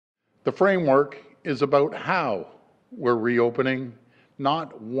The framework is about how we're reopening,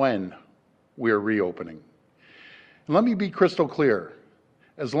 not when we're reopening. And let me be crystal clear.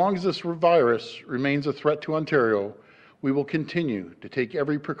 As long as this virus remains a threat to Ontario, we will continue to take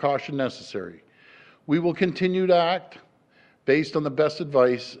every precaution necessary. We will continue to act based on the best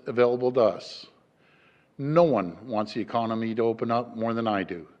advice available to us. No one wants the economy to open up more than I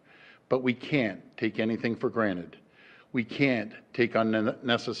do, but we can't take anything for granted. We can't take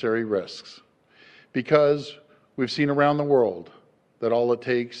unnecessary risks because we've seen around the world that all it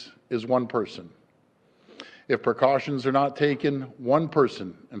takes is one person. If precautions are not taken, one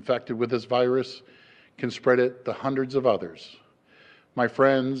person infected with this virus can spread it to hundreds of others. My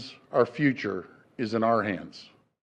friends, our future is in our hands.